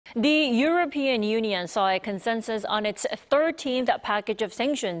The European Union saw a consensus on its 13th package of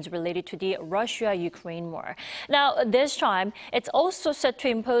sanctions related to the Russia-Ukraine war. Now, this time, it's also set to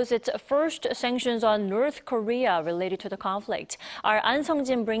impose its first sanctions on North Korea related to the conflict. Our Ahn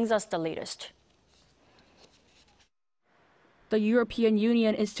Sung-jin brings us the latest. The European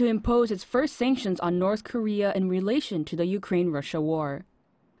Union is to impose its first sanctions on North Korea in relation to the Ukraine-Russia war.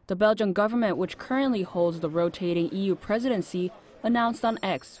 The Belgian government, which currently holds the rotating EU presidency, announced on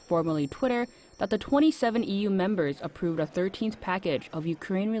X, formerly Twitter, that the 27 EU members approved a 13th package of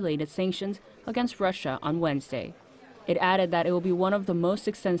Ukraine-related sanctions against Russia on Wednesday. It added that it will be one of the most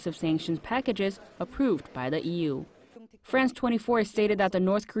extensive sanctions packages approved by the EU. France 24 stated that the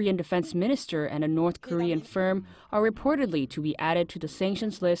North Korean defense minister and a North Korean firm are reportedly to be added to the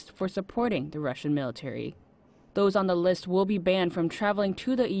sanctions list for supporting the Russian military. Those on the list will be banned from traveling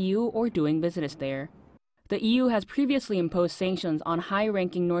to the EU or doing business there. The EU has previously imposed sanctions on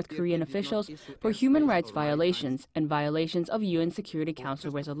high-ranking North Korean officials for human rights violations and violations of UN Security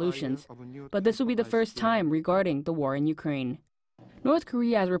Council resolutions, but this will be the first time regarding the war in Ukraine. North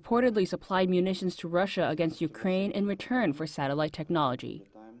Korea has reportedly supplied munitions to Russia against Ukraine in return for satellite technology.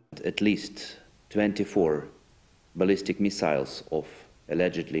 At least 24 ballistic missiles of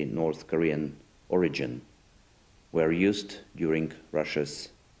allegedly North Korean origin were used during Russia's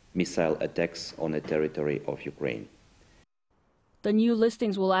missile attacks on the territory of Ukraine. The new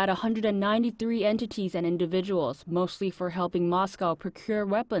listings will add 193 entities and individuals, mostly for helping Moscow procure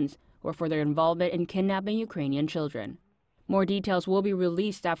weapons or for their involvement in kidnapping Ukrainian children. More details will be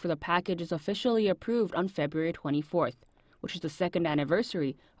released after the package is officially approved on February 24th, which is the second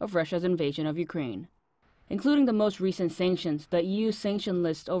anniversary of Russia's invasion of Ukraine. Including the most recent sanctions, the EU's sanction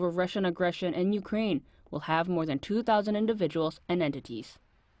list over Russian aggression in Ukraine will have more than 2,000 individuals and entities.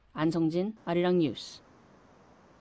 Ahn Sung-jin, Arirang News.